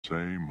Say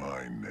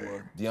my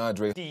name.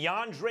 Deondre.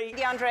 Deondre.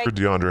 Deondre.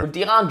 Deondre.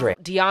 Deondre.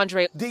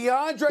 Deondre.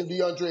 Deondre.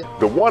 Deondre.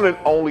 The one and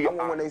only.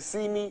 When they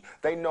see me,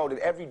 they know that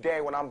every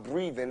day when I'm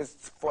breathing,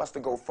 it's for us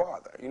to go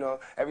farther. You know,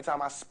 every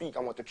time I speak,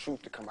 I want the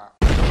truth to come out.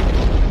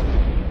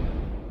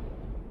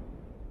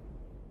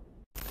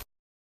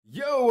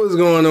 Yo, what's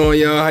going on,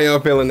 y'all? How y'all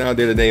feeling out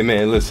there today,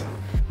 man? Listen,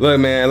 look,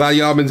 man, a lot of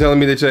y'all been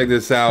telling me to check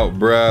this out,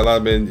 bruh. A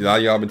lot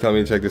of y'all been telling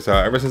me to check this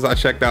out ever since I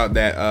checked out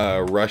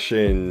that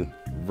Russian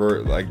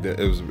it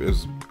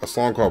was a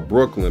song called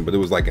Brooklyn, but it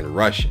was like in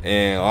Russian.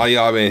 And a lot of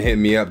y'all been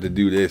hitting me up to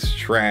do this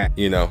track,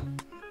 you know,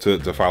 to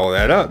follow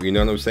that up. You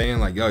know what I'm saying?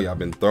 Like, yo, y'all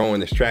been throwing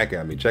this track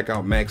at me. Check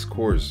out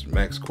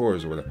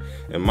Korzh or whatever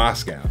in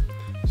Moscow.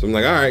 So I'm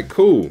like, all right,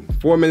 cool.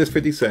 4 minutes,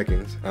 50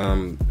 seconds.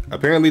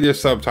 Apparently there's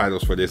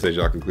subtitles for this, as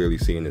y'all can clearly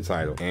see in the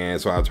title. And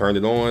so I turned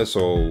it on,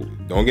 so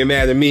don't get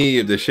mad at me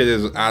if the shit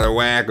is out of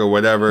whack or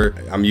whatever.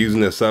 I'm using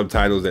the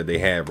subtitles that they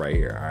have right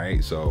here, all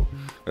right? So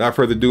without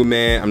further ado,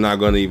 man, I'm not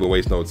gonna even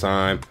waste no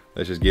time.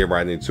 Let's just get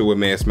right into it,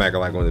 man. Smack a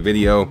like on the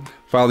video.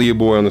 Follow your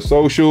boy on the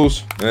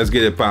socials, and let's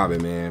get it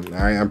popping, man.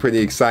 All right, I'm pretty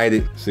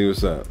excited. See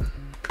what's up.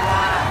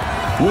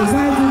 Вы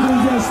знаете,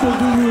 друзья, что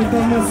думают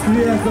о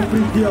Москве за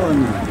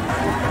пределами?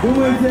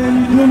 Думаете,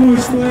 они думают,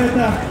 что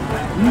это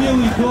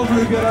милый,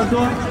 добрый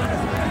городок?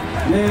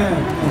 Нет.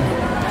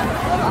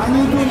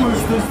 Они думают,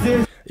 что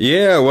здесь...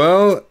 Yeah,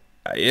 well,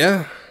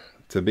 yeah.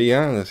 To be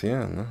honest,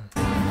 yeah, no.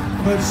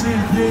 Большие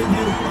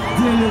деньги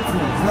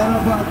делятся,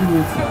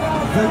 зарабатываются,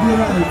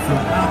 забираются,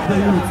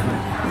 отдаются.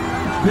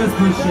 Без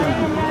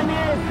пощады.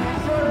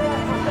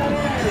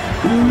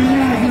 И у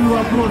меня один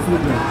вопрос,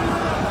 ребят.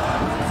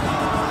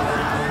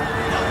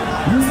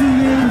 Если в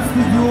этот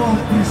стадион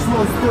пришло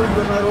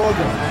столько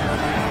народа,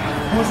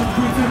 может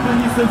быть, это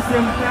не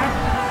совсем так?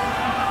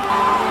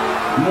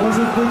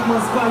 Может быть,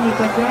 Москва не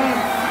такая?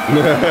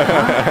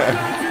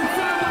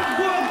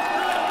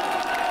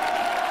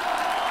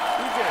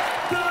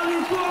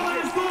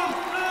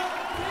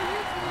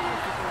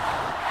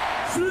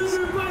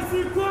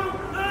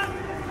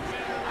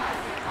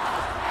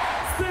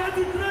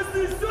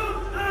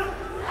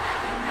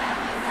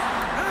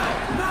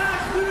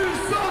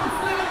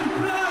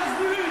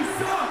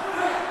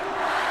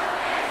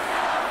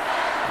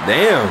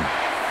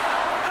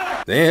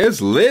 Damn,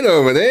 it's lit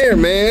over there,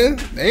 man.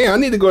 Damn, I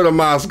need to go to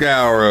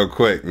Moscow real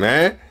quick,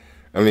 man.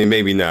 I mean,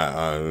 maybe not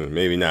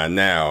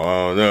now.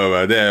 I don't know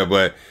about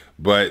that,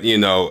 but you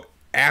know,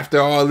 after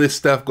all this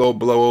stuff go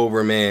blow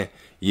over, man.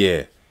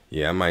 Yeah,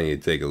 I might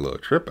need to take a little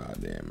trip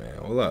out there, man.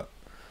 Hold up.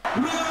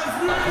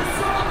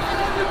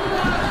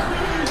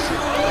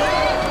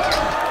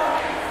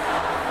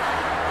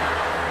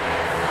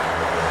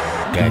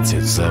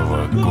 Катится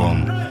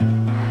вагон,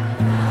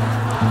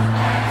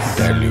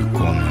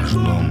 далеко наш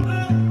дом.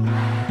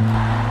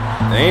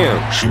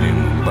 Шли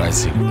мы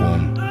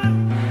босиком,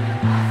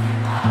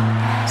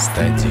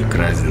 статик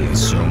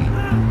разнесем.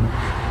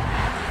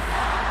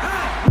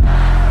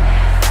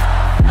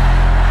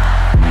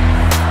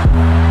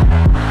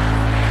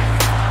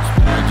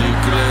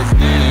 Статик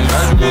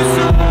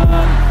разнесем.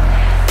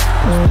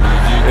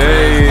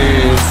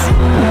 Эй,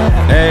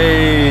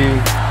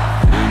 эй.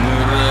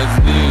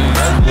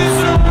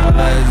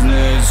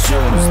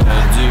 Разнесем,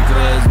 статик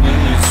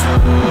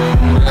разнесем,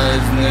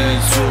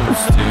 разнесем,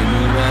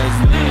 стену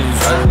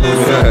разнесем,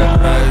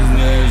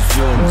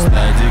 разнесем,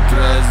 статик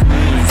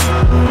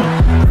разнесем,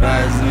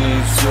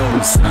 разнесем,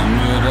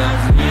 сами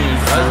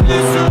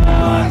разнесем.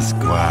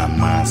 Москва,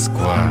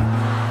 Москва,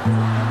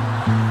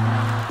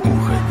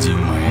 уходи,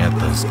 моя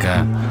тоска.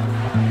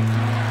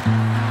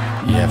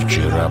 Я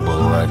вчера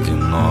был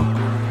одинок,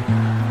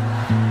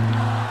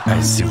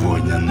 а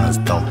сегодня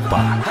настал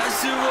пак.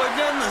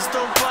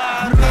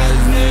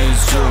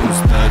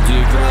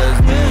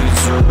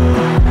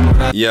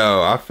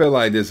 Yo, I feel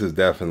like this is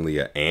definitely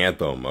an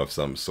anthem of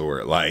some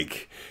sort.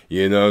 Like,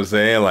 you know what I'm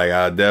saying? Like,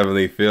 I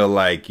definitely feel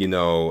like, you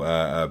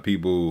know,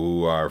 people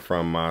who are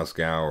from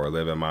Moscow or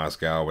live in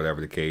Moscow,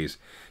 whatever the case,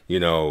 you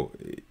know,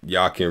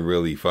 y'all can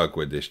really fuck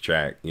with this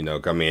track. You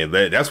know, I mean,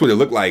 that's what it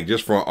looked like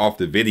just from off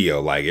the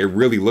video. Like, it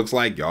really looks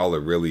like y'all are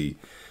really,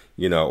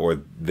 you know,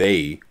 or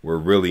they were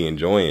really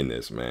enjoying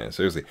this, man.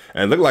 Seriously.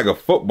 And it looked like a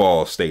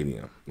football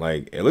stadium.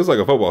 Like, it looks like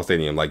a football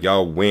stadium. Like,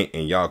 y'all went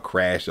and y'all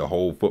crashed a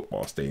whole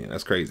football stadium.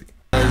 That's crazy.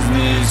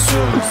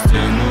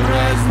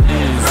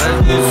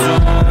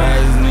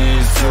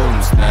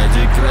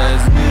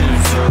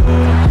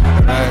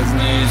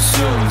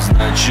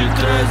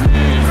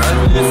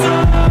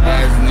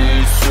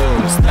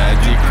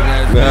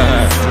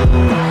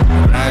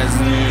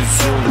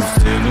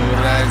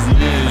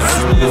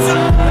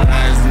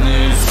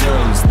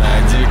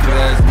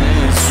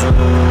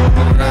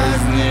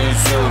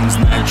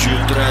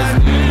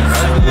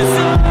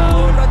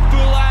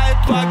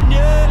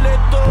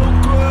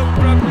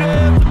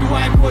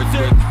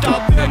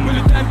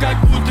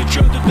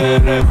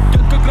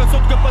 Детка,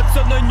 красотка,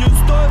 пацана не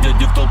стоит.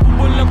 Дети в толпу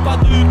больно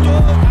падают.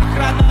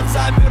 Охрана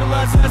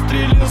замерла,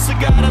 застрелился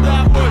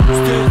городовой.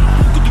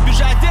 Куда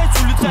бежать, здесь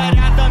улица Все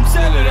рядом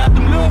сели,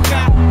 рядом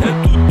Лёха.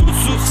 Эту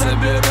тусу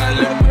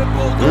собирали мы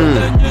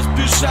полгода. Не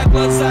спеша,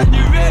 глаза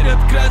не верят,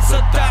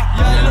 красота.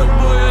 Я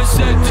любуюсь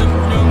этим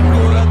днем.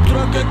 Город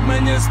трогать мы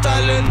не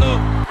стали, но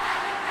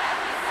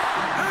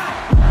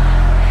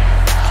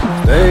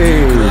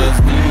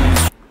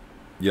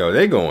Yo,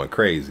 they going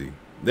crazy.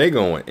 They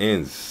going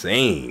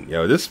insane.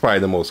 Yo, this is probably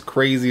the most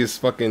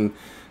craziest fucking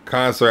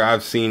concert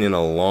I've seen in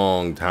a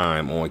long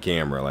time on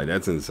camera. Like,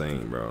 that's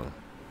insane, bro.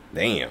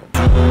 Damn.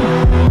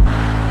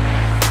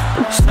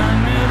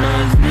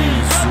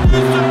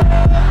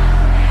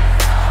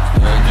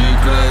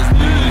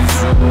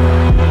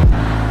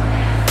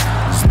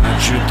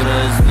 Значит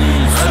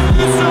разнесем,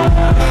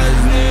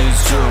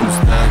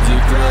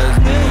 стадик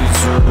разнесем,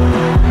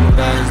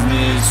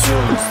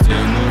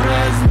 стену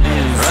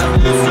разнесем,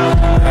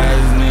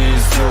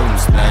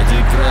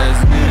 стадик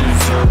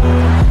разнесем,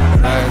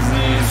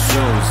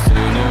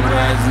 стену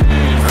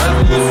разнесем,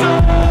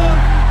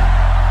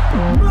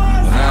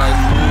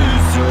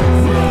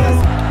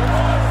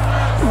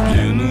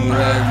 стену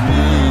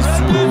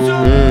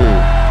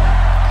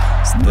разнесем,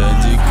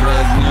 стадик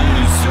разнесем.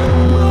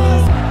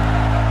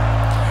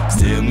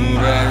 Стену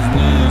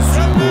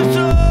разнесу.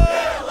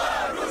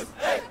 Беларусь,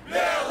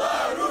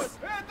 Беларусь,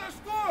 это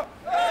что?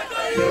 Это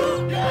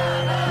юг.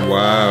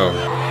 Вау.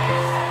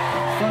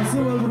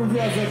 Спасибо,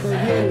 друзья, за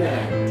доверие.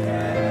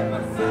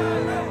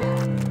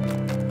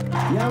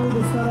 Я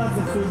буду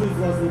стараться всю жизнь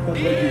вас не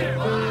подводить.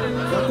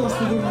 За то,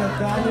 что вы мне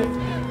дали.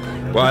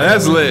 Wow,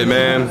 that's lit,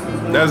 man.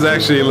 That's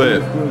actually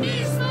lit.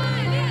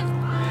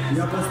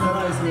 Я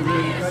постараюсь,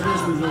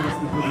 конечно же, вас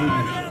не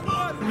подводить.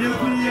 Мне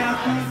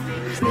приятно,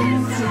 что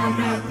лучшие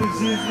моменты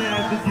жизни,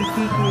 это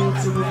действительно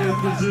лучшие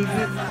моменты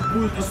жизни,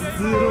 будут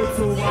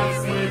ассоциироваться у вас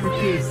с моими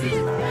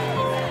песнями.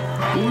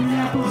 У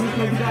меня тоже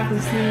когда-то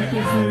с теми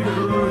песнями,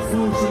 которые вы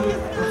слушали,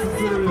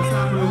 ассоциировали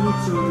самые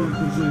лучшие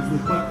моменты жизни.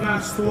 Пока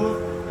что,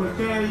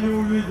 пока я не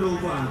увидел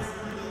вас.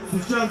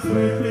 Сейчас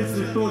мои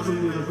песни тоже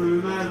мне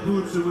напоминают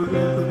лучшие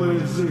моменты моей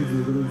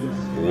жизни, друзья.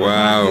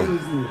 Wow.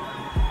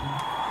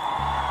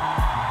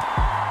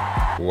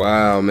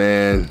 Wow,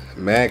 man.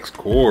 Max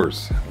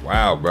Korzh.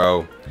 Wow,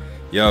 bro.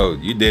 Yo,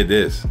 you did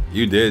this.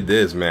 You did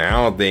this, man. I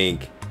don't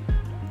think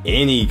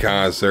any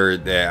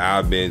concert that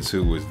I've been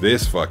to was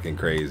this fucking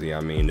crazy. I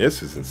mean,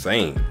 this is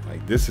insane.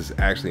 Like, this is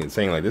actually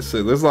insane. Like, this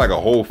is like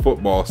a whole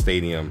football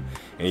stadium.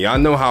 And y'all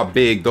know how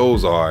big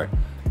those are.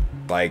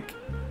 Like,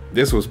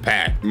 this was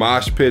packed.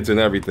 Mosh pits and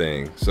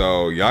everything.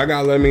 So, y'all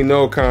gotta let me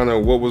know kind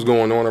of what was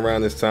going on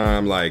around this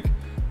time. Like,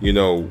 you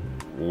know,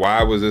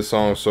 why was this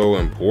song so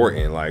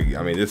important? Like,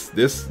 I mean,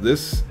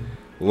 this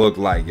looked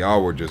like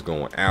y'all were just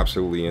going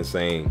absolutely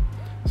insane.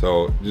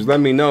 So just let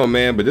me know,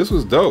 man. But this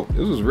was dope.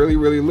 This was really,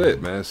 really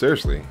lit, man.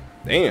 Seriously.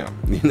 Damn.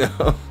 You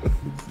know?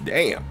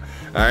 Damn.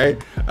 All right.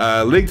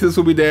 Link to this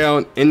will be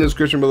down in the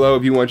description below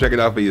if you want to check it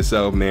out for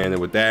yourself, man.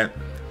 And with that,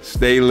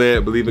 stay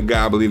lit, believe in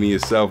God, believe in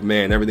yourself,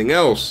 man. Everything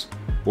else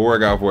will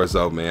work out for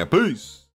itself, man. Peace.